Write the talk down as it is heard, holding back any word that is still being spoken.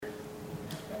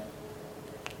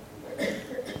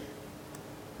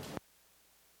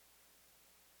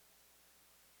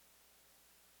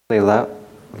Really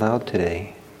loud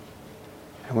today.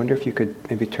 I wonder if you could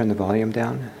maybe turn the volume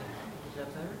down. Is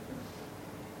that better?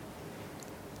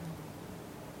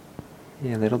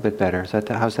 Yeah, a little bit better.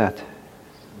 How's that?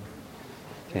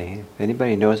 Okay. If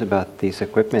anybody knows about these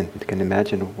equipment, you can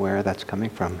imagine where that's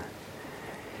coming from.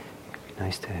 It'd be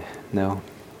nice to know.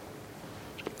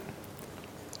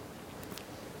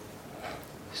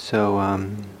 So,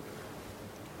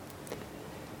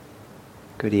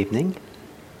 good evening.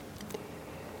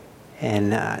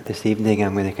 And this evening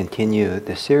I'm going to continue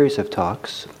the series of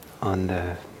talks on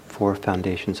the 4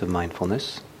 foundations of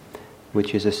mindfulness,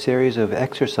 which is a series of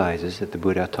exercises that the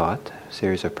Buddha taught, a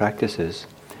series of practices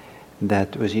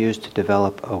that was used to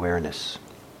develop awareness,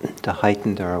 to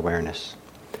heighten our awareness.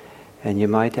 And you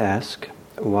might ask,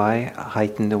 why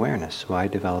heighten awareness? Why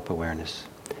develop awareness?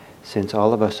 Since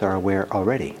all of us are aware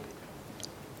already.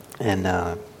 And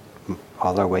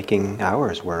all our waking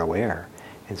hours we're aware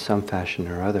in some fashion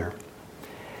or other.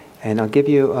 And I'll give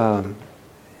you an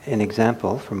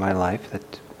example from my life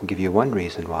that will give you one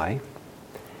reason why.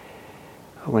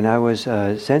 When I was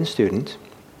a Zen student,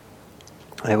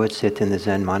 I would sit in the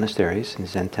Zen monasteries, in the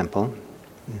Zen temple,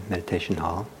 meditation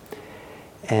hall,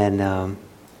 and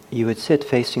you would sit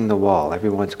facing the wall.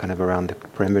 Everyone's kind of around the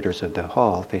perimeters of the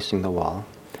hall, facing the wall,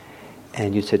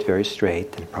 and you'd sit very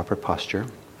straight in proper posture.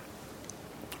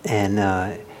 And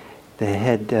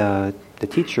the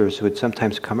teachers would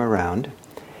sometimes come around,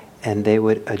 and they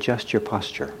would adjust your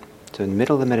posture. So in the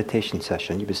middle of the meditation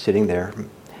session, you'd be sitting there,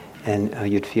 and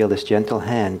you'd feel this gentle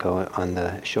hand go on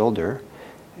the shoulder.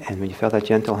 And when you felt that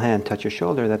gentle hand touch your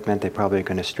shoulder, that meant they're probably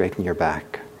going to straighten your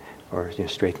back, or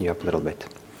straighten you up a little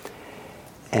bit.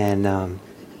 And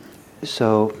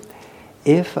so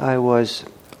if I was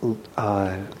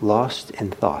lost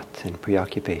in thought and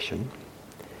preoccupation,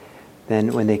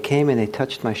 then when they came and they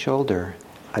touched my shoulder,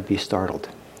 I'd be startled.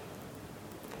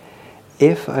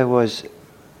 If I was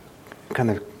kind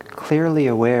of clearly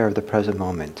aware of the present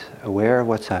moment, aware of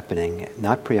what's happening,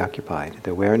 not preoccupied,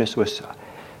 the awareness was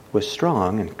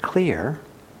strong and clear,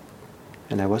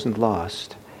 and I wasn't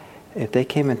lost, if they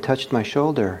came and touched my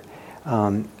shoulder,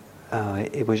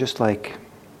 it was just like,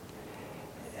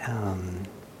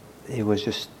 it was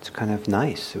just kind of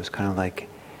nice. It was kind of like,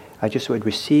 I just would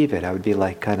receive it. I would be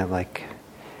like, kind of like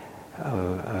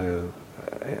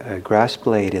a grass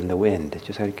blade in the wind.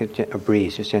 Just like a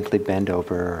breeze, just gently bend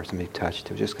over, or somebody touched.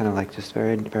 It was just kind of like, just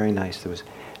very, very nice. There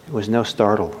was no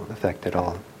startle effect at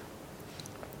all.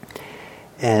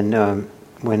 And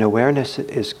when awareness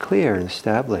is clear and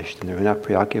established, and we're not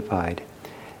preoccupied,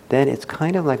 then it's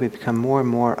kind of like we become more and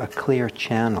more a clear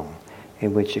channel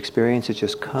in which experiences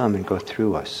just come and go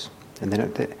through us. And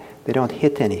they don't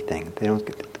hit anything. They don't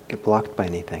get blocked by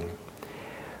anything.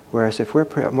 Whereas if we're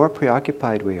more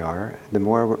preoccupied we are, the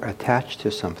more we're attached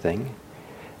to something,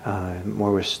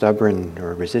 more we're stubborn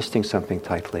or resisting something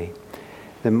tightly,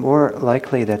 the more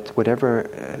likely that whatever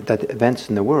that events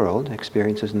in the world,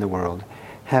 experiences in the world,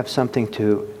 have something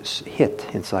to hit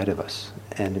inside of us.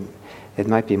 And it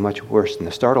might be much worse than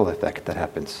the startle effect that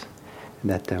happens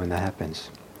when that happens.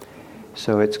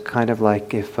 So it's kind of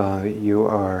like if you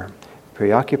are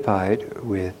preoccupied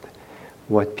with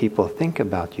what people think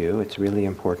about you, it's really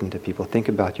important that people think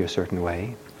about you a certain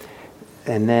way.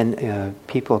 And then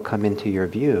people come into your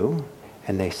view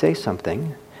and they say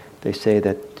something. They say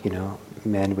that,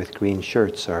 men with green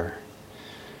shirts are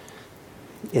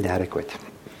inadequate.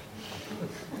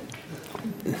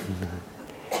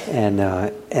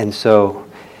 And so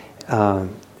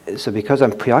because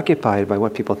I'm preoccupied by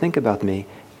what people think about me,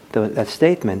 that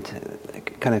statement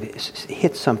kind of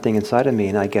hits something inside of me,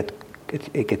 and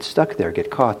it gets stuck there,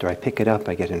 get caught, or I pick it up,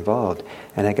 I get involved,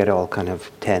 and I get all kind of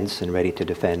tense and ready to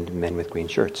defend men with green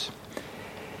shirts.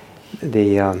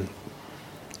 But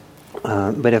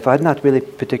if I'm not really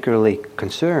particularly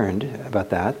concerned about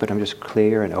that, but I'm just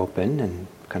clear and open and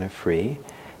kind of free,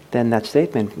 then that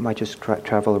statement might just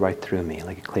travel right through me,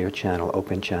 like a clear channel,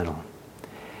 open channel.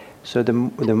 So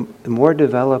the more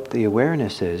developed the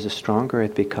awareness is, the stronger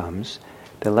it becomes,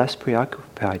 the less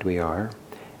preoccupied we are,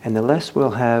 and the less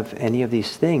we'll have any of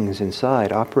these things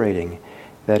inside operating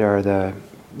that are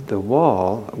the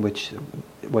wall, which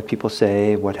what people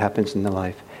say, what happens in the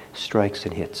life, strikes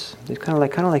and hits. It's kind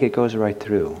of like it goes right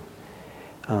through.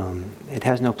 It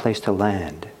has no place to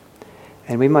land.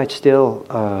 And we might still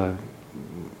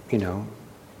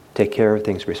take care of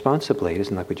things responsibly. It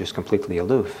isn't like we're just completely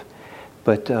aloof.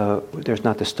 But there's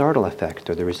not the startle effect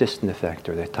or the resistant effect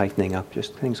or the tightening up.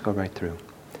 Just things go right through.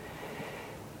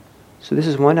 So this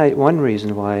is one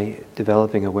reason why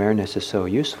developing awareness is so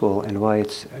useful, and why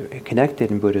it's connected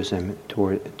in Buddhism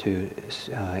to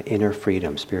inner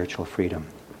freedom, spiritual freedom.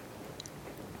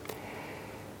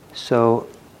 So,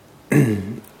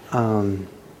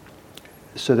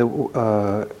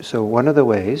 so one of the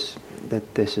ways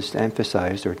that this is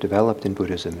emphasized or developed in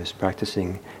Buddhism is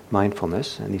practicing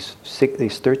mindfulness, and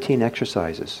these 13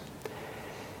 exercises.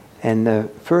 And the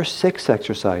first 6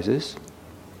 exercises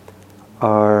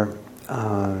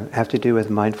have to do with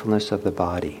mindfulness of the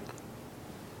body.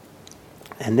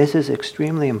 And this is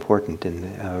extremely important,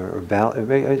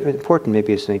 important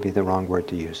maybe is maybe the wrong word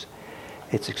to use.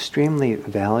 It's extremely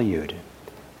valued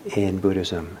in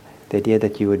Buddhism, the idea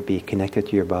that you would be connected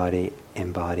to your body,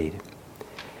 embodied.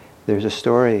 There's a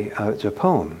story, it's a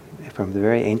poem from the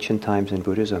very ancient times in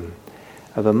Buddhism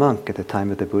of a monk at the time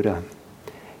of the Buddha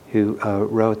who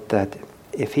wrote that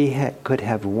if he could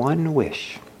have one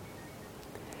wish,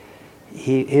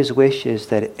 his wish is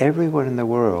that everyone in the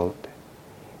world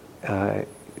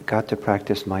got to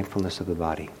practice mindfulness of the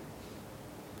body.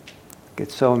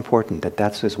 It's so important that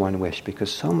that's his one wish,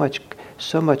 because so much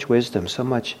wisdom, so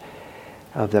much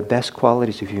of the best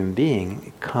qualities of human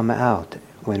being come out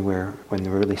when we're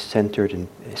really centered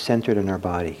in our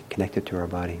body, connected to our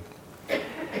body.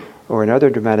 Or another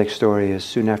dramatic story is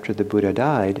soon after the Buddha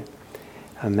died,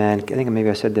 a man, I think maybe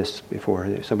I said this before,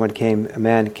 a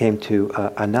man came to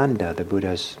Ananda, the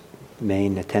Buddha's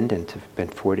main attendant,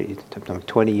 spent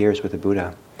 20 years with the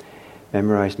Buddha,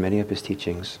 memorized many of his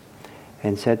teachings,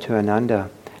 and said to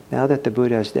Ananda, now that the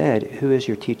Buddha is dead, who is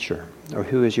your teacher, or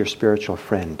who is your spiritual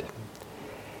friend?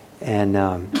 And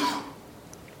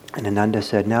Ananda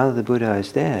said, now that the Buddha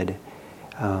is dead,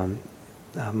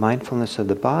 mindfulness of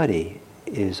the body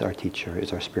is our teacher,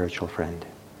 is our spiritual friend.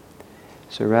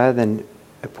 So rather than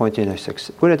appointing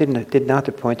Buddha did not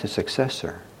appoint a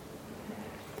successor.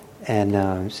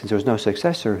 And since there was no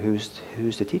successor,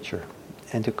 who's the teacher?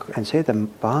 And say the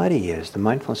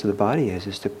mindfulness of the body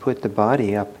is to put the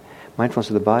body up, mindfulness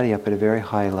of the body up at a very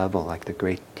high level, like the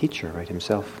great teacher, right,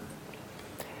 himself.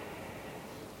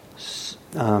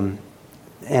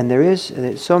 And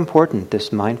it's so important,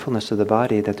 this mindfulness of the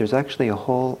body, that there's actually a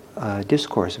whole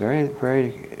discourse, very,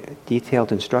 very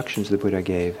detailed instructions the Buddha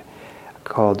gave,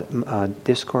 called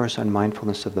Discourse on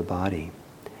Mindfulness of the Body.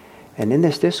 And in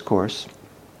this discourse,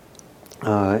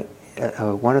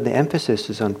 one of the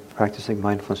emphases on practicing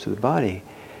mindfulness of the body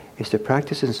is to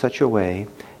practice in such a way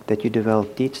that you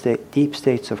develop deep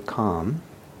states of calm,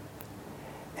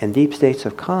 and deep states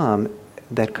of calm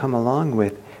that come along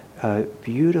with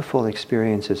beautiful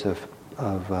experiences of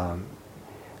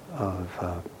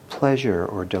pleasure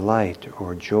or delight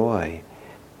or joy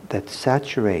that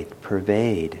saturate,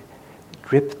 pervade,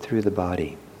 drip through the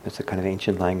body. That's the kind of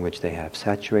ancient language they have,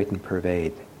 saturate and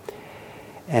pervade.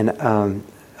 And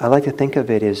I like to think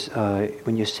of it as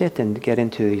when you sit and get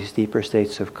into these deeper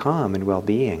states of calm and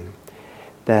well-being,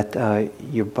 that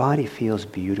your body feels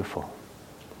beautiful.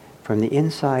 From the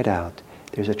inside out,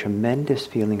 there's a tremendous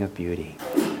feeling of beauty,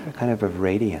 a kind of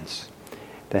radiance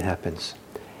that happens.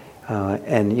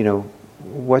 And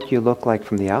what you look like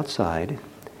from the outside,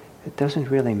 it doesn't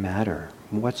really matter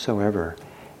whatsoever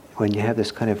when you have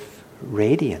this kind of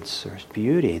radiance or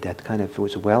beauty that kind of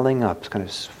was welling up, kind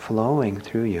of flowing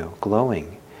through you,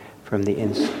 glowing from the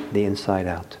inside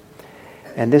out.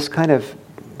 And this kind of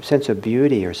sense of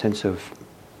beauty or sense of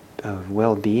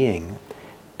well-being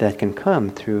that can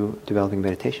come through developing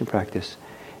meditation practice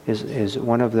is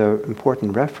one of the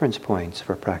important reference points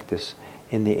for practice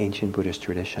in the ancient Buddhist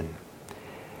tradition.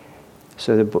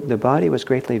 So the body was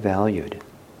greatly valued,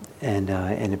 and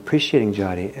appreciating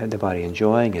the body,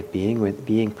 enjoying it,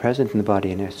 being present in the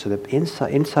body, and so the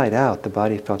inside out, the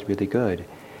body felt really good,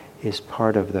 is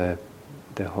part of the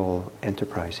whole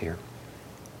enterprise here.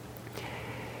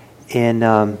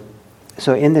 And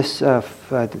so in this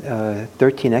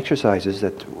 13 exercises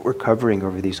that we're covering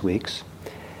over these weeks,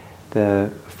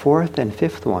 the fourth and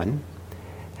fifth one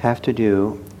have to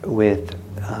do with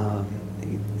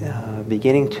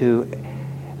beginning to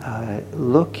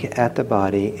look at the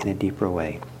body in a deeper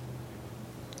way.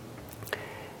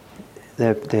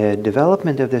 The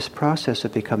development of this process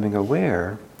of becoming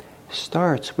aware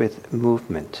starts with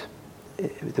movement.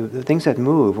 The things that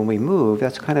move, when we move,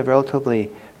 that's kind of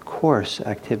relatively coarse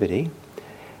activity,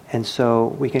 and so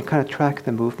we can kind of track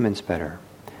the movements better.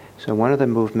 So one of the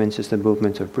movements is the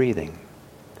movement of breathing,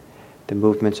 the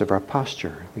movements of our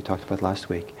posture we talked about last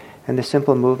week, and the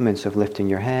simple movements of lifting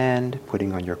your hand,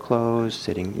 putting on your clothes,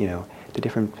 sitting, the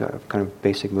different kind of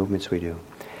basic movements we do.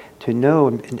 To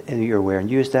know you're aware and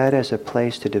use that as a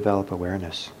place to develop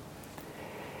awareness.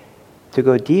 To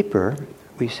go deeper,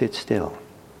 we sit still.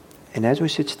 And as we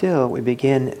sit still, we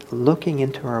begin looking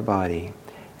into our body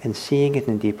and seeing it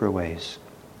in deeper ways.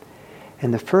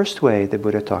 And the first way the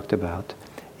Buddha talked about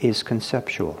is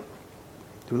conceptual.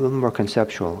 a little more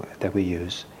conceptual that we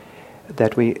use.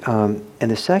 And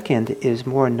the second is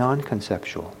more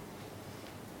non-conceptual.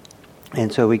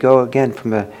 And so we go again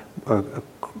from a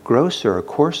grosser, or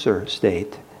coarser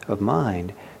state of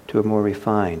mind to a more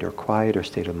refined or quieter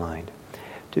state of mind.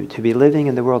 To be living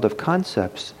in the world of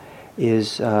concepts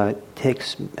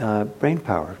takes brain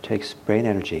power, takes brain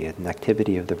energy and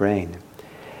activity of the brain.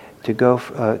 To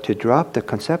drop the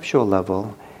conceptual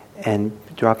level and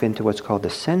drop into what's called the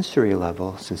sensory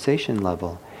level, sensation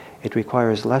level, it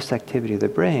requires less activity of the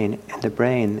brain, and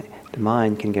the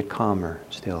mind can get calmer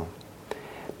still.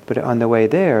 But on the way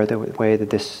there, the way that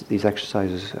these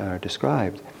exercises are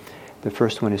described, the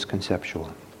first one is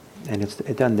conceptual, and it's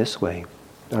done this way.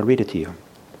 I'll read it to you.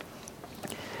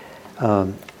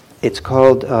 It's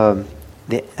called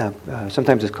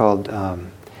sometimes it's called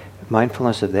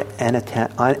mindfulness of the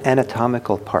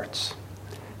anatomical parts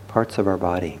of our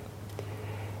body,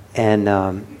 and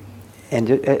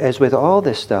as with all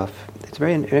this stuff, it's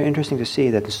very interesting to see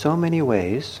that in so many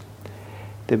ways,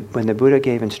 when the Buddha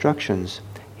gave instructions,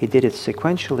 he did it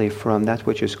sequentially from that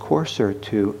which is coarser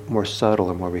to more subtle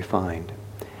or more refined,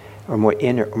 or more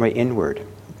inward,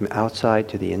 from outside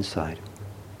to the inside.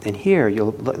 And here,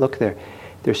 you'll look there,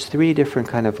 there's three different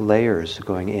kind of layers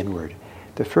going inward.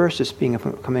 The first is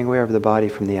becoming aware of the body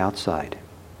from the outside,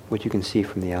 what you can see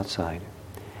from the outside.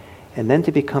 And then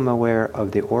to become aware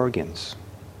of the organs.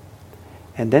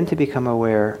 And then to become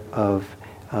aware of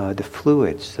the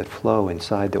fluids that flow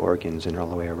inside the organs and all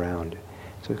the way around.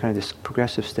 So kind of this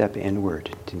progressive step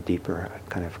inward to deeper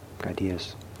kind of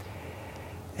ideas.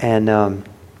 And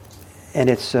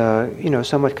it's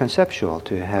somewhat conceptual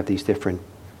to have these different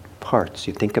parts.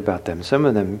 You think about them. Some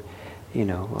of them,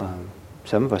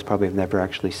 some of us probably have never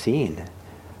actually seen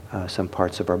some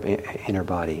parts of our inner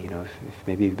body. If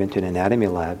maybe you've been to an anatomy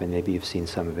lab and maybe you've seen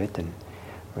some of it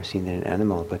or seen it in an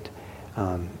animal, but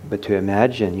to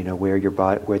imagine, where your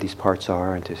body, where these parts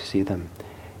are, and to see them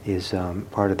is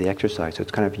part of the exercise. So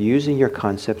it's kind of using your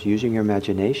concepts, using your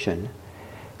imagination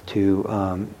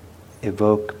to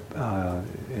evoke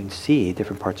and see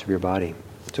different parts of your body.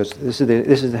 So this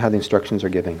is how the instructions are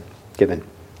given.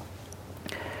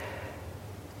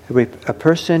 A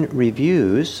person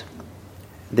reviews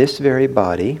this very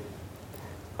body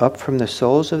up from the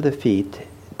soles of the feet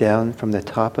down from the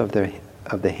top of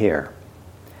the hair,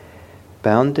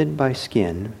 bounded by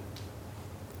skin,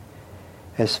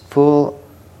 as full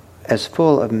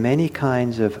of many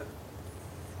kinds of,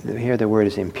 here the word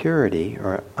is impurity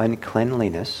or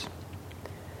uncleanliness.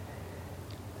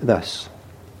 Thus,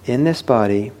 in this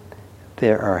body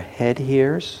there are head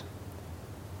hairs,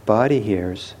 body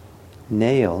hairs,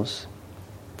 nails,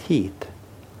 teeth,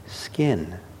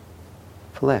 skin,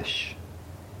 flesh,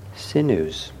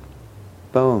 sinews,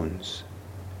 bones,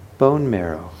 bone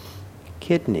marrow,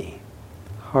 kidney,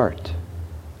 heart,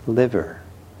 liver,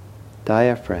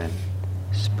 diaphragm,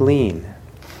 spleen,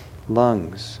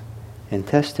 lungs,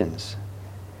 intestines,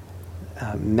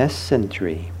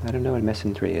 mesentery. I don't know what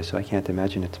mesentery is, so I can't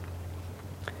imagine it.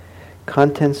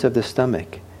 Contents of the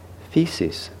stomach,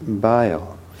 feces,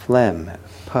 bile, phlegm,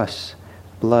 pus,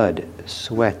 blood,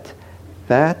 sweat,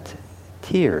 fat,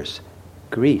 tears,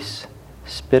 grease,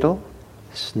 spittle,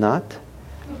 snot,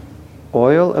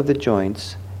 oil of the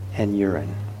joints, and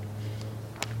urine.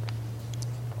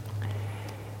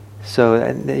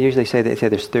 So they usually say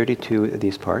there's 32 of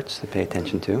these parts to pay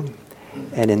attention to.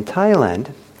 And in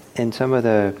Thailand, in some of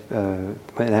the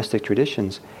monastic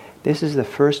traditions, this is the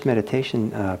first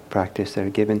meditation practice that are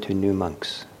given to new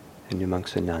monks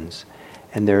and nuns.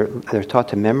 And they're taught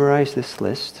to memorize this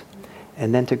list,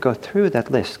 and then to go through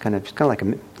that list, kind of like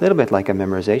a little bit like a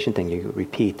memorization thing. You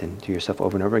repeat and to yourself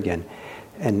over and over again,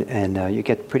 and you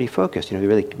get pretty focused. You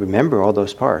really remember all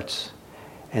those parts,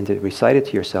 and to recite it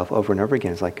to yourself over and over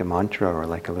again is like a mantra or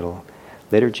like a little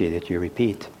liturgy that you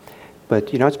repeat.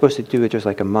 But you're not supposed to do it just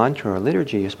like a mantra or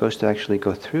liturgy. You're supposed to actually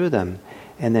go through them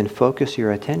and then focus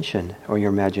your attention or your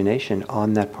imagination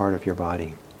on that part of your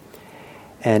body.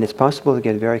 And it's possible to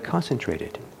get very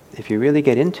concentrated. If you really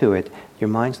get into it, your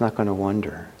mind's not going to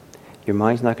wander. Your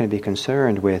mind's not going to be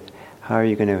concerned with how are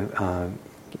you going to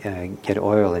get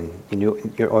oil and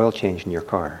your oil change in your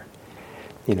car,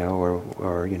 or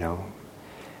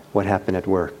what happened at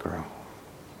work, or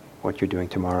what you're doing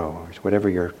tomorrow, or whatever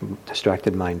your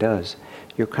distracted mind does.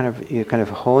 You're kind of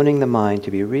honing the mind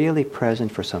to be really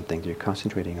present for something that you're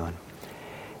concentrating on.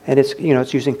 And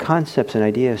it's using concepts and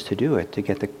ideas to do it,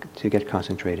 to get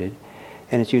concentrated,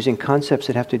 and it's using concepts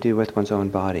that have to do with one's own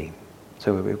body.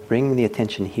 So we're bringing the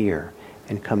attention here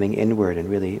and coming inward and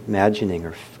really imagining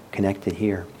or connected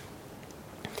here.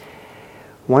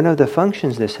 One of the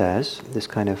functions this has, this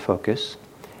kind of focus,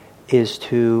 is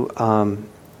to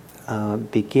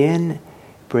begin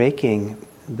breaking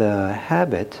the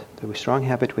habit, the strong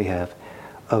habit we have,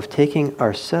 of taking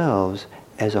ourselves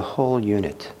as a whole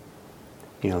unit.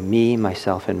 Me,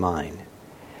 myself, and mine.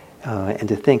 And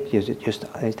to think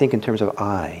I think in terms of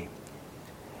I.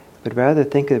 But rather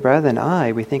than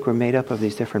I, we think we're made up of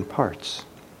these different parts.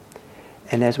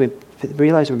 And as we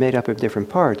realize we're made up of different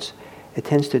parts, it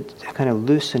tends to kind of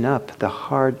loosen up the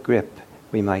hard grip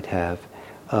we might have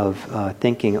of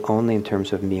thinking only in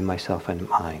terms of me, myself, and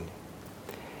mine.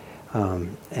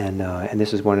 And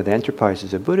this is one of the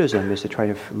enterprises of Buddhism, is to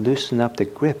try to loosen up the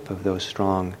grip of those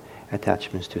strong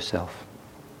attachments to self.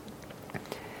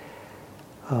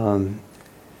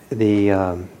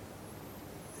 The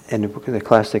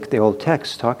old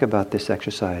texts talk about this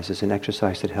exercise as an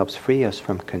exercise that helps free us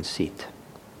from conceit.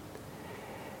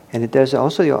 And it does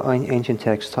also, the ancient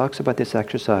text talks about this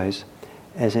exercise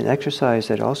as an exercise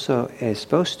that also is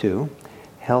supposed to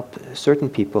help certain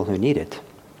people who need it,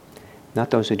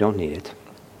 not those who don't need it,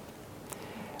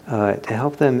 to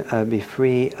help them be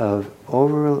free of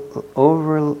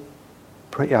over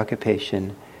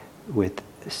preoccupation with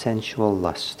sensual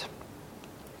lust.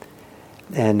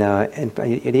 And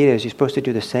it is, you're supposed to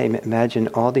do the same. Imagine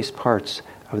all these parts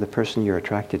of the person you're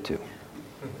attracted to.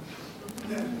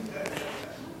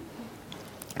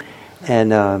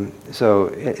 And so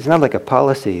it's not like a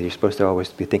policy. You're supposed to always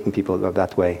be thinking people of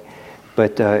that way.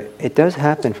 But it does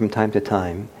happen from time to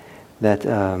time that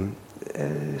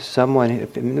someone,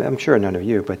 I'm sure none of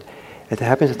you, but it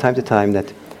happens from time to time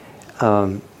that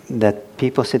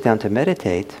people sit down to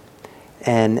meditate,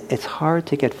 and it's hard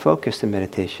to get focused in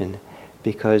meditation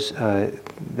because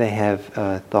they have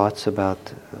thoughts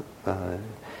about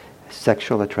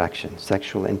sexual attraction,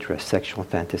 sexual interest, sexual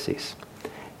fantasies,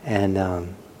 and I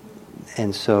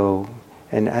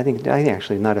think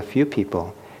actually not a few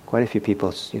people, quite a few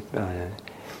people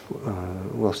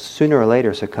will sooner or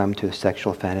later succumb to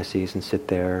sexual fantasies and sit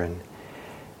there.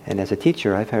 And as a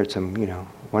teacher, I've heard some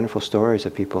wonderful stories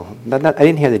of people. I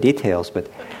didn't hear the details, but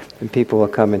people will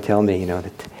come and tell me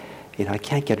that I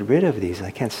can't get rid of these.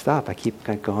 I can't stop. I keep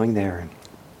going there.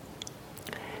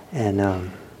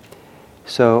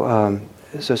 So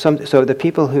the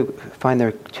people who find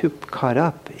they're too caught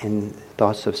up in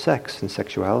thoughts of sex and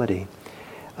sexuality,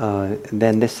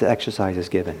 then this exercise is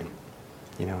given.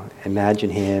 Imagine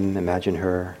him, imagine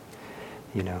her.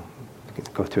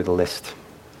 Go through the list.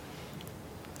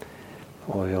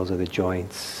 Oils of the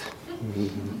joints,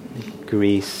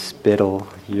 grease, spittle,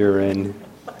 urine.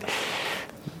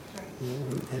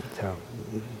 So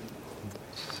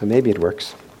maybe it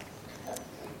works.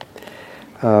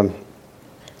 And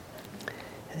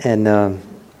then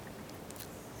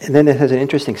it has an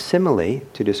interesting simile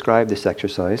to describe this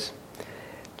exercise.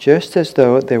 Just as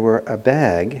though there were a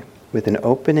bag with an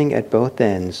opening at both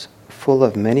ends full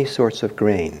of many sorts of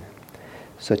grain,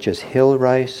 such as hill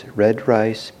rice, red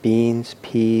rice, beans,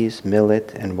 peas,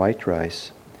 millet, and white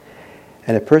rice.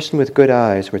 And a person with good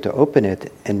eyes were to open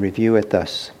it and review it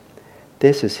thus.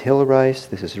 This is hill rice,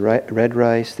 this is red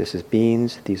rice, this is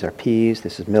beans, these are peas,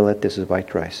 this is millet, this is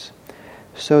white rice.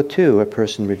 So too a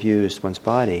person reviews one's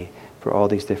body for all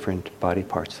these different body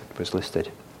parts that was listed.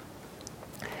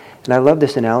 And I love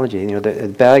this analogy.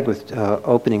 The bag with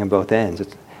opening on both ends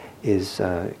is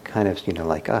kind of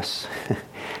like us.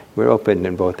 We're open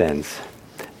in both ends,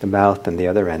 the mouth and the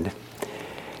other end,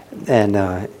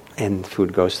 and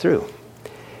food goes through.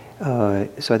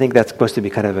 So I think that's supposed to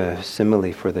be kind of a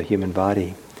simile for the human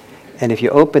body. And if you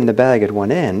open the bag at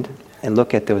one end and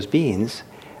look at those beans,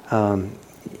 a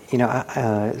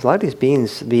lot of these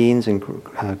beans and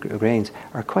grains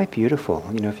are quite beautiful.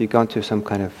 If you go into some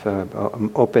kind of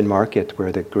open market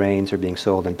where the grains are being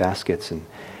sold in baskets, and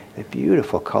they're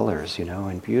beautiful colors,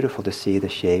 and beautiful to see the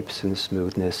shapes and the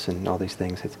smoothness and all these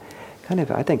things. It's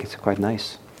I think it's quite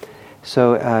nice.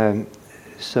 So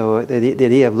the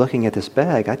idea of looking at this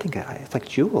bag, I think it's like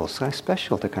jewels, kind of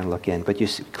special to kind of look in. But you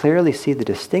clearly see the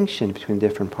distinction between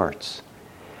different parts.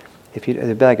 If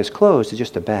the bag is closed, it's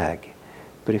just a bag.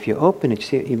 But if you open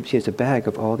it, you see it's a bag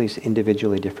of all these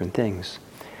individually different things.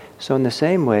 So in the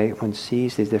same way, one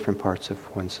sees these different parts of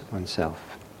oneself.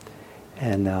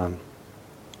 And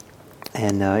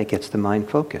it gets the mind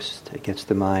focused. It gets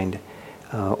the mind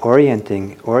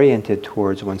oriented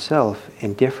towards oneself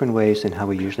in different ways than how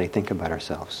we usually think about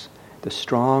ourselves. The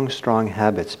strong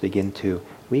habits begin to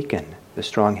weaken. The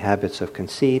strong habits of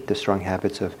conceit, the strong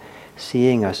habits of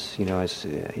seeing us,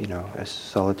 as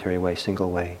solitary way, single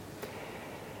way.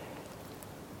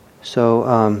 So,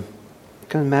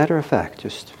 kind of matter of fact, I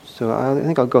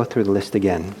think I'll go through the list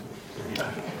again.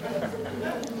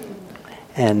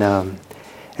 And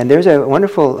And there's a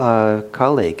wonderful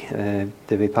colleague, the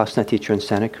Vipassana teacher in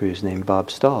Santa Cruz named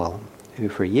Bob Stahl, who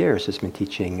for years has been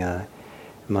teaching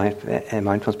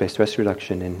mindfulness-based stress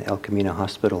reduction in El Camino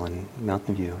Hospital in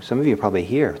Mountain View. Some of you probably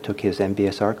here took his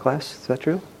MBSR class. Is that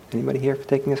true? Anybody here for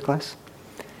taking his class?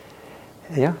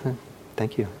 Yeah,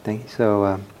 thank you. Thank you.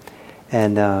 So,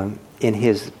 in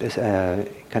his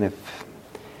kind of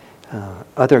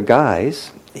other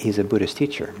guise, he's a Buddhist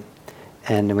teacher.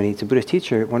 And when he's a Buddhist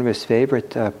teacher, one of his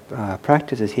favorite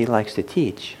practices he likes to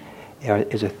teach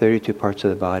is the 32 parts of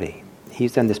the body.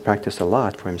 He's done this practice a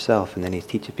lot for himself, and then he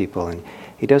teaches people. And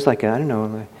he does I don't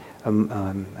know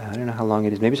how long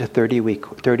it is. Maybe it's a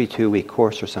 32-week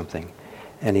course or something.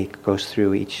 And he goes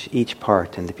through each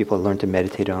part, and the people learn to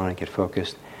meditate on and get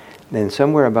focused. Then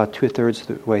somewhere about 2/3 of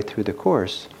the way through the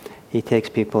course, he takes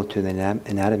people to the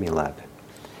anatomy lab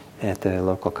at the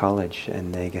local college,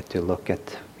 and they get to look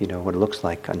at what it looks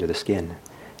like under the skin,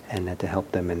 and to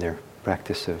help them in their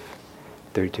practice of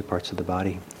 32 parts of the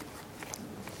body.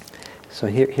 So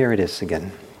here it is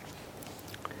again.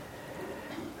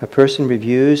 A person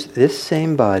reviews this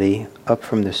same body up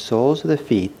from the soles of the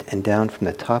feet and down from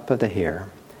the top of the hair,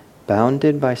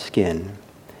 bounded by skin,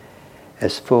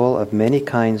 as full of many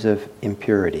kinds of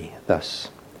impurity. Thus,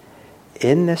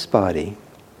 in this body,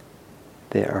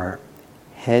 there are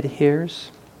head hairs,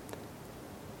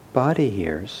 body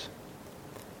hairs,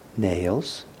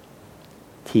 nails,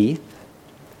 teeth,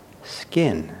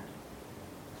 skin,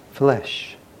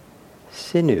 flesh,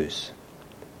 sinews,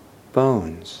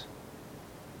 bones,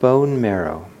 bone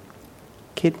marrow,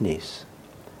 kidneys,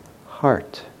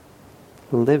 heart,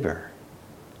 liver,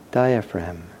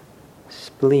 diaphragm,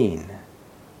 spleen,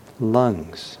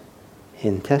 lungs,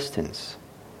 intestines,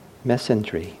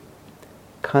 mesentery,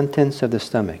 contents of the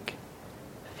stomach,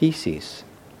 feces,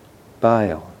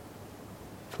 bile,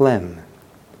 phlegm,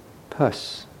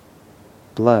 pus,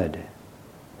 blood,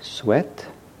 sweat,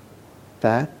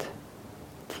 fat,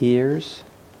 tears,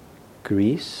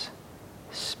 grease,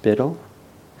 spittle,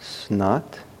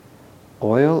 snot,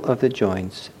 oil of the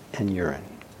joints, and urine.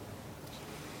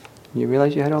 You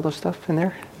realize you had all those stuff in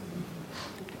there?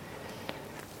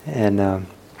 And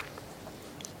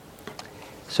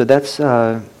so that's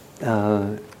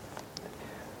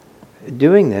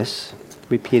doing this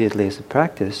repeatedly as a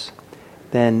practice.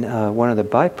 Then one of the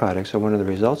byproducts, or one of the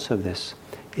results of this,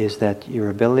 is that your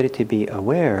ability to be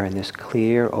aware in this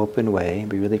clear, open way,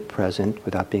 be really present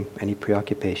without being any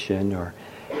preoccupation or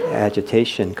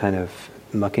agitation kind of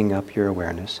mucking up your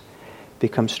awareness,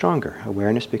 becomes stronger.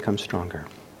 Awareness becomes stronger.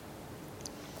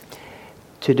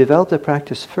 To develop the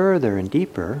practice further and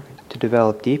deeper, to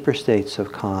develop deeper states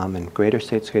of calm and greater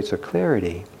states of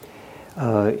clarity,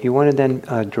 you want to then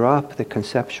drop the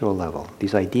conceptual level,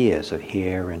 these ideas of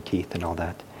hair and teeth and all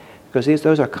that, because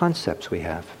those are concepts we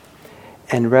have.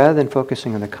 And rather than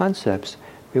focusing on the concepts,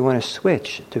 we want to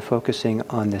switch to focusing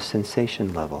on the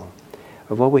sensation level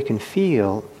of what we can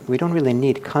feel. We don't really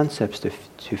need concepts to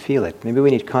feel it. Maybe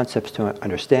we need concepts to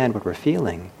understand what we're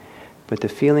feeling, but the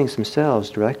feelings themselves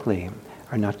directly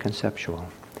are not conceptual.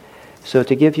 So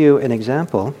to give you an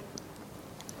example,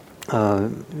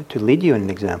 to lead you in an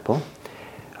example,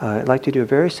 I'd like to do a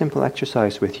very simple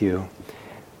exercise with you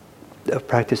of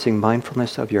practicing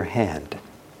mindfulness of your hand.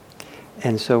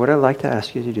 And so what I'd like to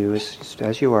ask you to do is, just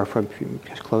as you are,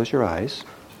 just close your eyes.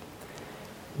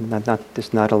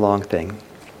 It's not a long thing.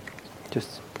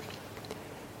 Just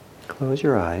close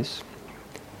your eyes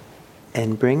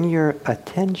and bring your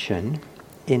attention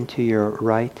into your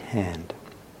right hand.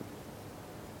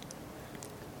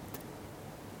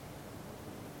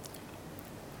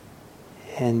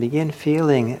 And begin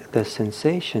feeling the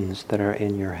sensations that are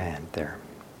in your hand there.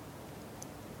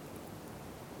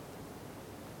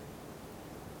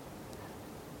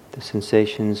 The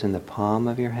sensations in the palm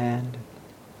of your hand,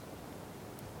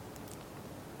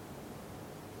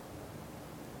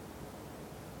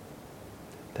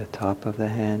 the top of the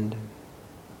hand,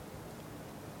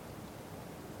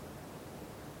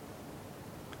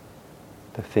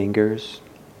 the fingers,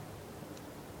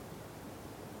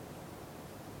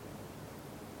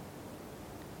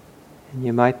 and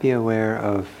you might be aware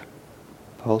of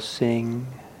pulsing,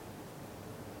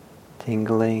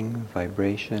 tingling,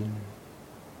 vibration,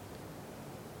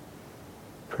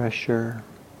 pressure.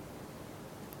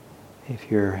 If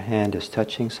your hand is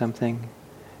touching something,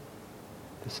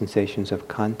 the sensations of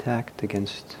contact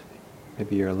against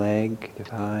maybe your leg, your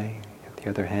thigh, the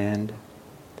other hand.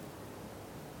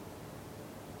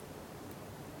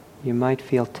 You might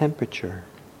feel temperature,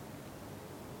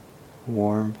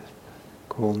 warmth,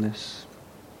 coolness.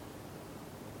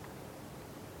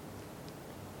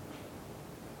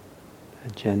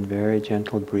 A very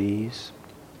gentle breeze.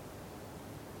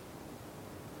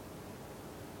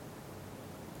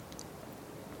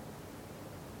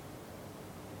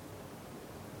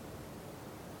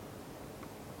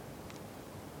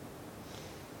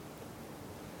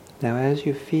 Now as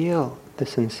you feel the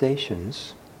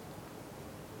sensations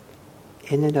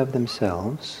in and of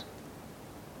themselves,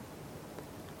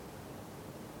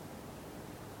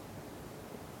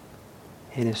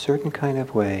 in a certain kind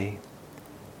of way,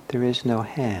 there is no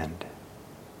hand.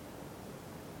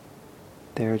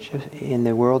 There are just, in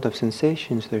the world of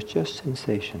sensations, there's just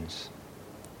sensations,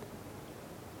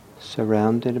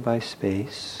 surrounded by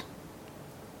space,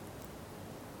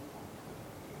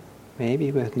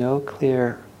 maybe with no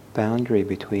clear boundary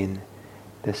between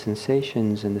the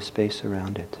sensations and the space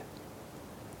around it.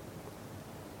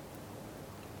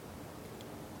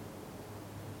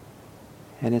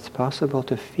 And it's possible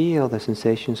to feel the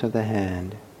sensations of the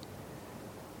hand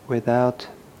without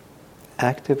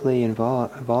actively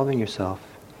involving yourself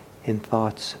in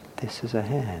thoughts, this is a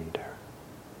hand.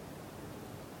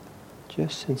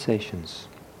 Just sensations.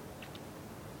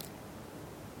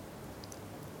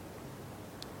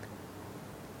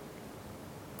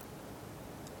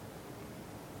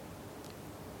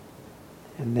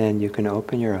 And then you can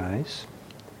open your eyes,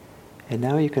 and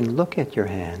now you can look at your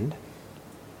hand,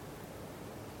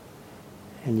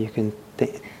 and you can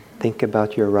think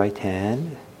about your right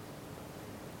hand,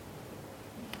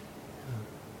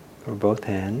 or both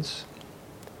hands,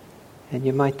 and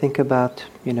you might think about,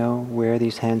 where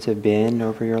these hands have been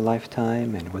over your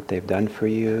lifetime and what they've done for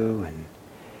you, and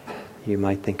you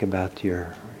might think about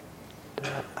your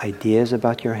ideas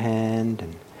about your hand,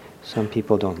 and some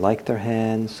people don't like their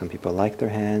hands, some people like their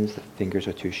hands, the fingers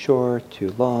are too short, too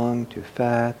long, too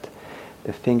fat,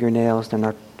 the fingernails, they're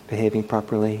not behaving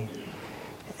properly.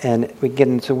 And we get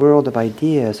into a world of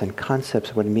ideas and concepts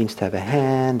of what it means to have a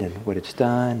hand and what it's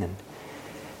done. And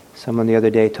someone the other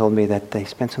day told me that they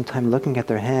spent some time looking at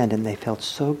their hand and they felt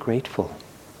so grateful.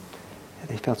 And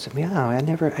they felt, I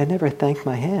never thanked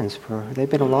my hands they've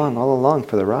been all along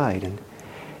for the ride, and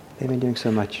they've been doing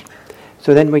so much.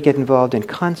 So then we get involved in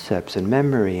concepts and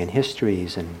memory and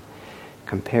histories and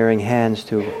comparing hands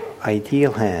to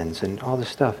ideal hands and all this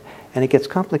stuff. And it gets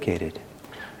complicated.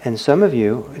 And some of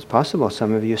you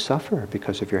suffer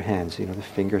because of your hands. The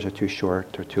fingers are too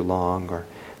short or too long or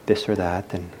this or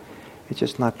that. And it's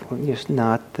just not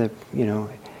the,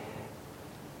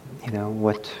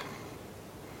 what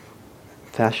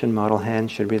fashion model hands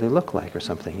should really look like or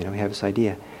something. We have this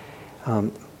idea.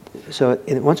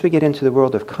 Once we get into the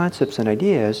world of concepts and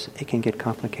ideas, it can get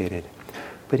complicated.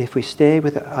 But if we stay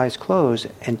with the eyes closed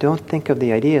and don't think of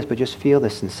the ideas, but just feel the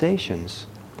sensations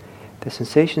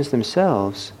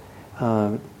themselves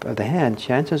of the hand,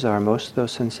 chances are most of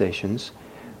those sensations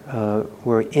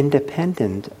were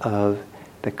independent of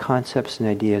the concepts and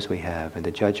ideas we have and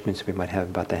the judgments we might have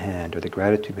about the hand or the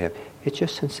gratitude we have. It's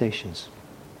just sensations.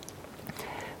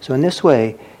 So in this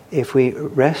way, if we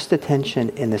rest attention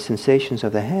in the sensations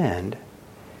of the hand,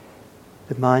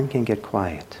 the mind can get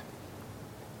quiet.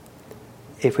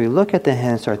 If we look at the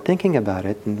hand, start thinking about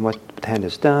it and what the hand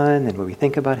has done and what we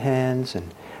think about hands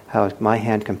and how my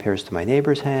hand compares to my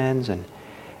neighbor's hands, and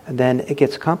then it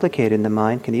gets complicated and the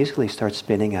mind can easily start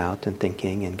spinning out and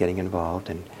thinking and getting involved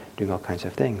and doing all kinds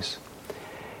of things.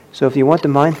 So if you want the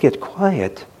mind to get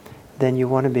quiet, then you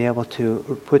want to be able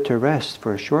to put to rest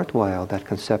for a short while that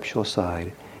conceptual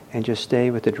side and just stay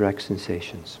with the direct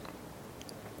sensations.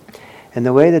 And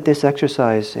the way that this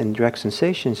exercise in direct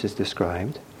sensations is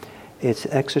described, it's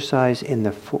exercise in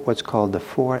what's called the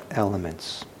 4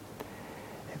 elements.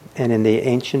 And in the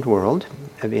ancient world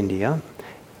of India,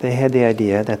 they had the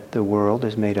idea that the world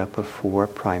is made up of 4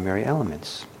 primary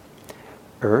elements: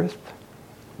 earth,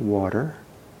 water,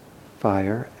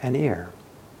 fire, and air.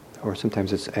 Or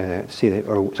sometimes it's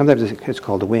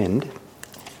called wind.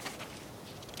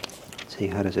 Let's see,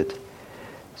 how does it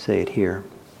say it here?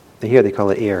 Here they call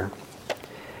it air.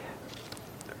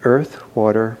 Earth,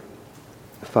 water,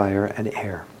 fire, and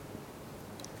air.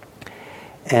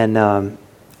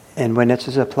 And when it's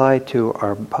applied to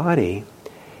our body,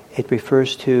 it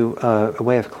refers to a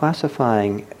way of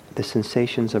classifying the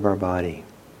sensations of our body.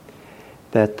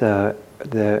 That the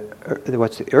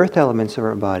earth elements of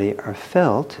our body are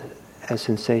felt as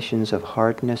sensations of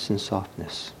hardness and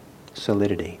softness,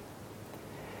 solidity.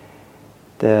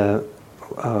 The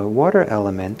water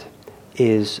element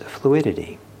is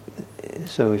fluidity.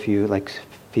 So if you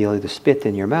feel the spit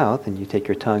in your mouth and you take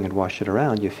your tongue and wash it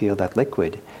around, you feel that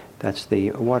liquid. That's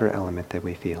the water element that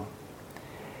we feel.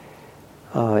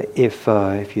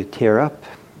 If you tear up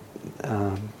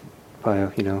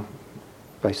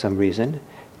by some reason,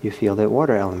 you feel that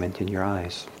water element in your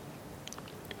eyes.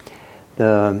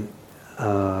 The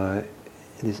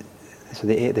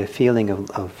feeling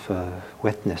of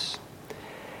wetness.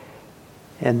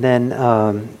 And then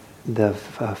the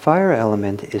fire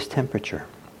element is temperature.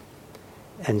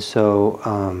 And so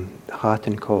hot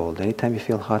and cold. Anytime you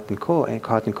feel hot and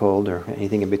cold, or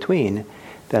anything in between,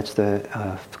 that's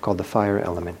called the fire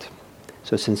element.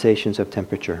 So sensations of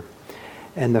temperature.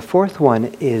 And the fourth one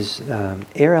is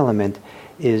air element,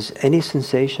 is any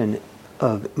sensation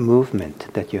of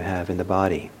movement that you have in the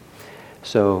body.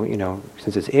 So,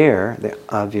 since it's air, the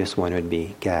obvious one would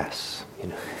be gas.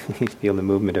 You feel the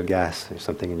movement of gas or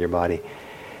something in your body.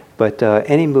 But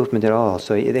any movement at all.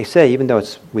 So they say, even though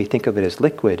we think of it as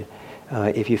liquid,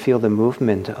 if you feel the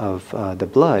movement of the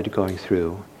blood going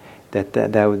through,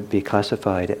 that would be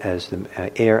classified as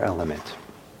the air element.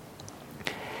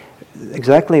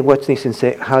 Exactly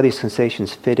how these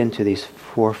sensations fit into these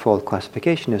fourfold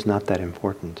classification is not that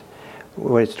important.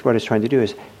 What it's trying to do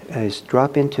is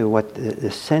drop into what the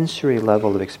sensory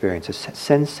level of experience, the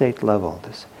sensate level,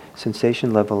 this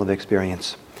sensation level of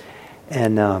experience,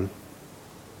 and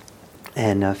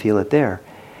feel it there.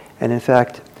 And in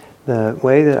fact, the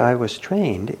way that I was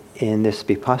trained in this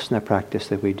vipassana practice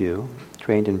that we do,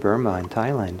 trained in Burma in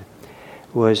Thailand,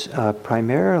 was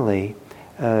primarily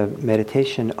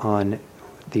meditation on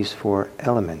these four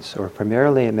elements, or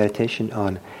primarily a meditation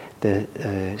on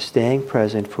the staying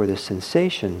present for the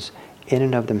sensations in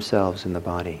and of themselves in the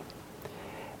body.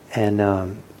 And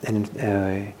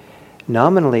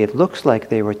nominally it looks like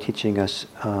they were teaching us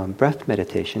breath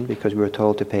meditation, because we were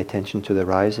told to pay attention to the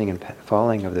rising and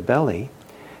falling of the belly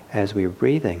as we were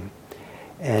breathing.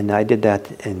 And I did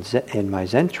that in my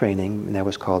Zen training, and that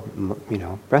was called,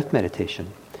 breath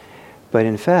meditation. But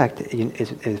in fact,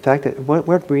 that what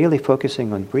we're really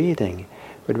focusing on breathing,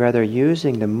 but rather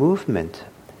using the movement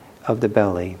of the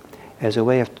belly as a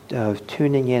way of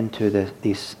tuning into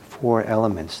these four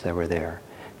elements that were there.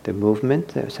 The movement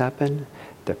that's happened,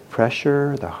 the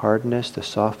pressure, the hardness, the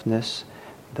softness,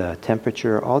 the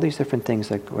temperature, all these different things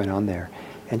that went on there,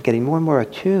 and getting more and more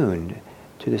attuned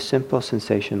to the simple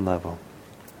sensation level.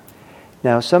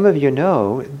 Now, some of you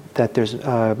know that there's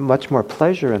much more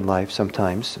pleasure in life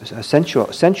sometimes,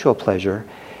 sensual pleasure,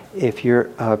 if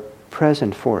you're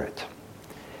present for it,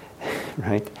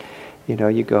 right?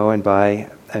 You go and buy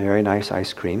a very nice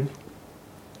ice cream,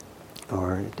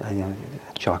 or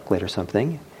chocolate or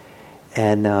something,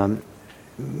 and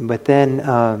but then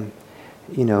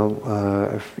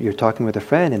if you're talking with a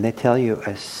friend and they tell you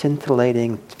a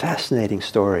scintillating, fascinating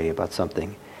story about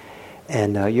something.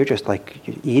 And you're just like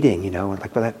eating,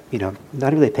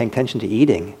 not really paying attention to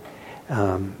eating,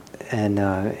 and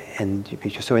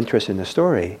you're just so interested in the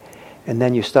story, and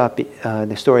then you stop.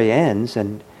 The story ends,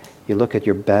 and you look at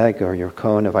your bag or your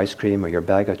cone of ice cream or your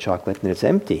bag of chocolate, and it's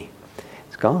empty,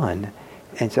 it's gone,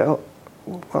 and so,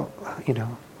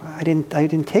 I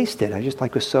didn't taste it. I just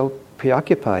was so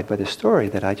preoccupied by the story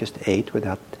that I just ate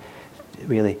without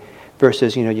really.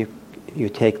 Versus, you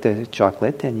take the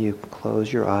chocolate and you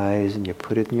close your eyes and you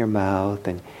put it in your mouth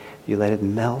and you let it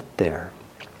melt there.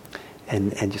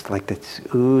 And just like this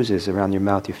oozes around your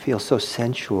mouth, you feel so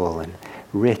sensual and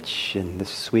rich, and the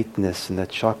sweetness and the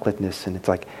chocolateness, and it's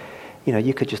like,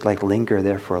 you could just linger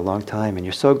there for a long time, and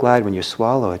you're so glad when you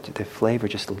swallow it, the flavor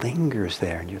just lingers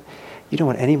there, and you don't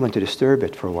want anyone to disturb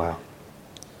it for a while.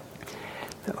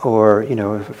 Or,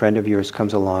 if a friend of yours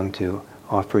comes along to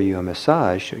offer you a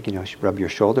massage, rub your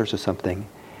shoulders or something,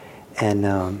 and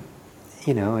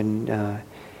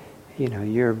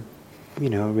you're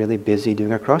really busy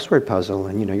doing a crossword puzzle,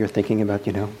 and you're thinking about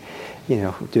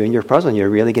doing your puzzle, and you're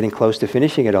really getting close to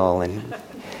finishing it all, and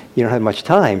you don't have much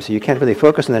time, so you can't really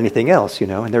focus on anything else,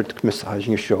 and they're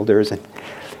massaging your shoulders, and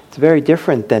it's very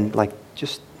different than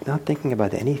just not thinking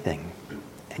about anything,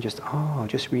 and just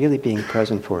really being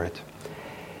present for it.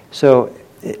 So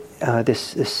this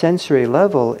sensory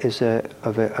level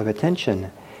of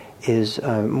attention is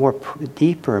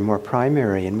deeper, more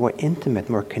primary, and more intimate,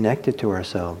 more connected to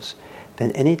ourselves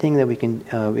than anything that we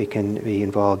can be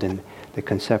involved in the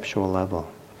conceptual level.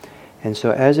 And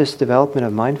so, as this development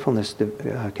of mindfulness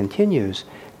continues,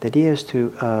 the idea is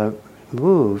to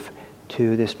move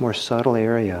to this more subtle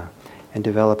area and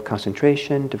develop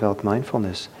concentration, develop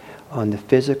mindfulness on the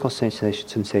physical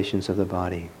sensations of the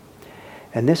body.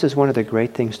 And this is one of the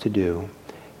great things to do,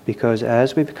 because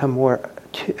as we become more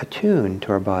attuned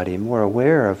to our body, more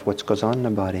aware of what goes on in the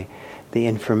body, the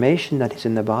information that is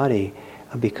in the body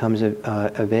becomes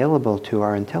available to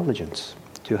our intelligence,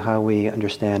 to how we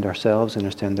understand ourselves,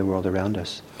 understand the world around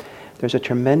us. There's a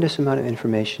tremendous amount of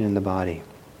information in the body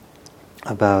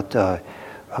about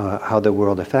how the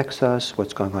world affects us,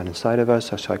 what's going on inside of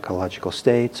us, our psychological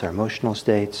states, our emotional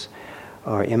states,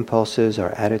 our impulses,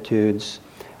 our attitudes,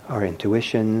 our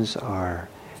intuitions, our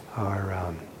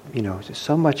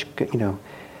so much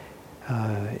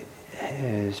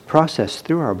is processed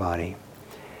through our body.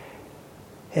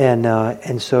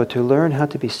 And so to learn how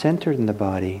to be centered in the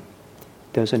body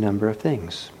does a number of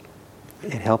things.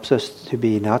 It helps us to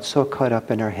be not so caught up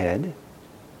in our head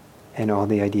and all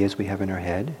the ideas we have in our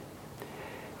head,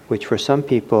 which for some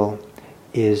people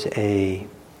is a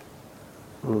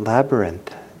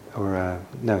labyrinth, or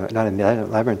not a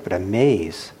labyrinth, but a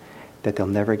maze that they'll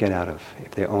never get out of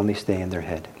if they only stay in their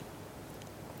head.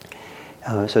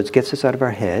 So it gets us out of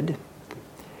our head,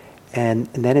 and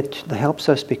then it helps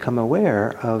us become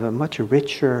aware of a much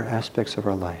richer aspects of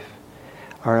our life.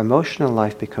 Our emotional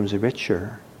life becomes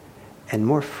richer and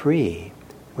more free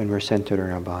when we're centered in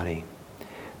our body.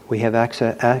 We have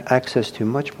access to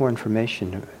much more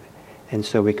information, and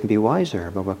so we can be wiser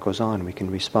about what goes on. We can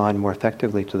respond more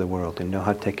effectively to the world and know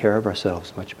how to take care of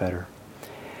ourselves much better.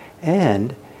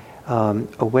 And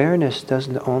awareness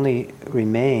doesn't only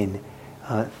remain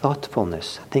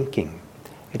thoughtfulness, thinking.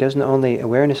 Doesn't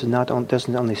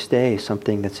only stay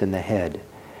something that's in the head,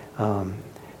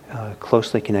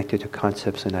 closely connected to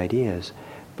concepts and ideas,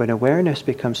 but awareness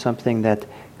becomes something that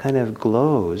kind of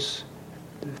glows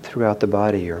throughout the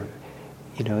body, or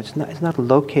it's not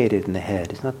located in the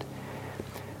head. It's not.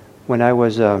 When I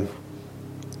was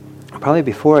probably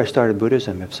before I started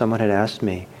Buddhism, if someone had asked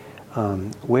me,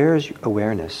 "Where is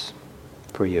awareness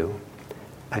for you?"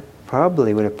 I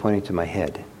probably would have pointed to my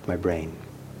head, my brain.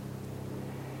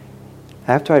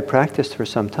 After I practiced for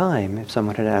some time, if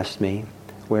someone had asked me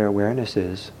where awareness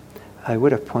is, I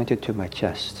would have pointed to my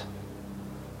chest.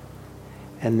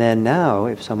 And then now,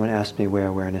 if someone asked me where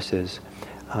awareness is,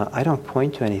 I don't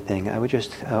point to anything. I would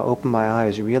just open my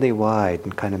eyes really wide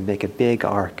and kind of make a big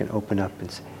arc and open up.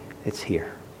 It's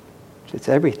here. It's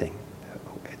everything.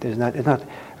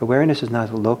 Awareness is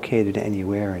not located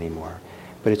anywhere anymore,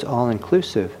 but it's all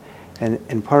inclusive.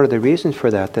 And part of the reason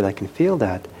for that I can feel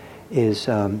that, is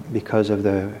because of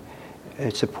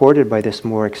it's supported by this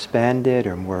more expanded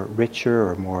or more richer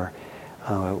or more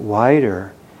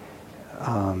wider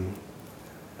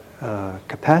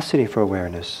capacity for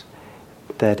awareness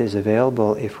that is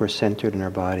available if we're centered in our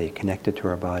body, connected to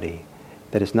our body,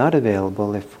 that is not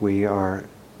available if we are,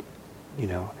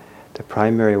 the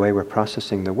primary way we're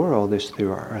processing the world is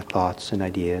through our thoughts and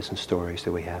ideas and stories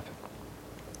that we have.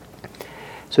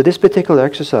 So this particular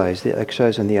exercise, the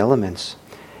exercise on the elements,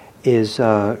 is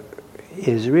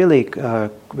really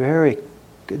very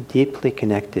deeply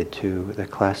connected to the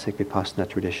classic Vipassana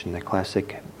tradition, the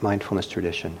classic mindfulness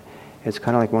tradition. It's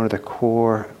kind of like one of the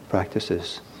core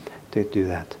practices to do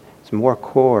that. It's more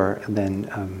core than,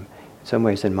 in some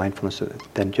ways,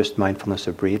 than just mindfulness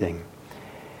of breathing,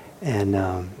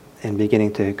 and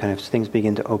beginning to things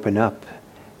begin to open up.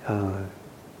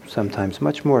 Sometimes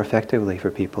much more effectively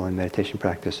for people in meditation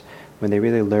practice when they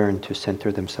really learn to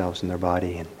center themselves in their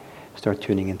body and start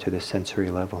tuning into the sensory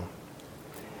level.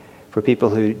 For people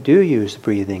who do use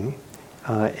breathing,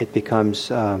 it becomes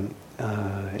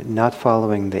not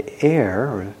following the air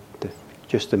or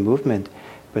just the movement,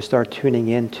 but start tuning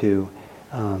into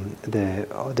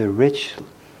the rich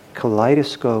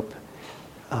kaleidoscope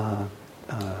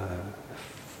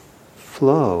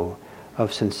flow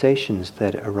of sensations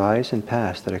that arise and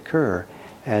pass, that occur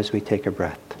as we take a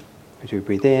breath. As we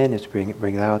breathe in, as we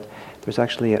bring it out, there's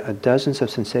actually dozens of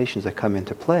sensations that come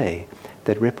into play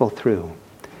that ripple through.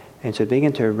 And so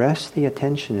begin to rest the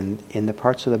attention in the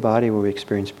parts of the body where we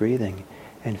experience breathing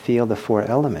and feel the four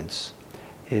elements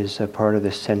is a part of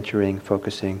this centering,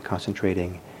 focusing,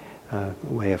 concentrating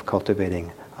way of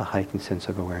cultivating a heightened sense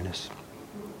of awareness.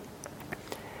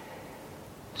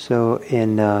 So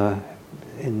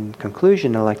in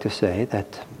conclusion, I'd like to say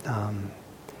that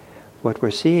what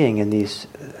we're seeing in these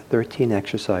 13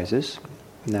 exercises,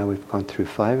 now we've gone through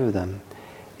 5 of them,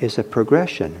 is a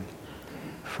progression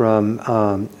from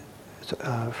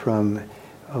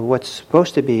what's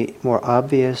supposed to be more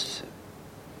obvious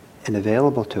and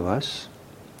available to us,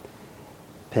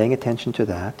 paying attention to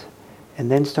that,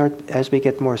 and then start, as we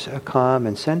get more calm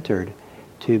and centered,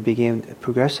 to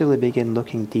progressively begin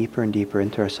looking deeper and deeper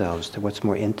into ourselves, to what's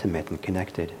more intimate and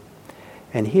connected.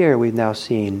 And here we've now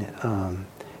seen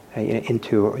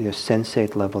into the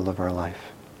sensate level of our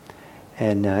life.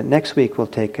 And next week we'll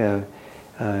take a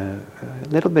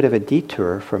little bit of a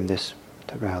detour from this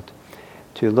route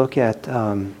to look at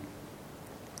the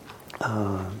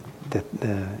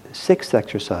 6th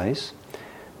exercise,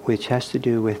 which has to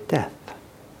do with death,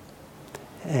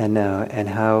 and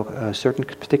how a certain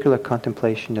particular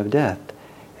contemplation of death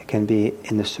can be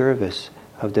in the service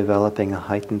of developing a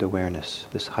heightened awareness,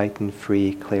 this heightened,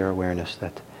 free, clear awareness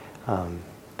that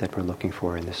we're looking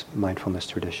for in this mindfulness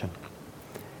tradition.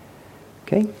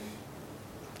 Okay?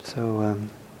 So,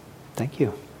 thank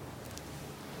you.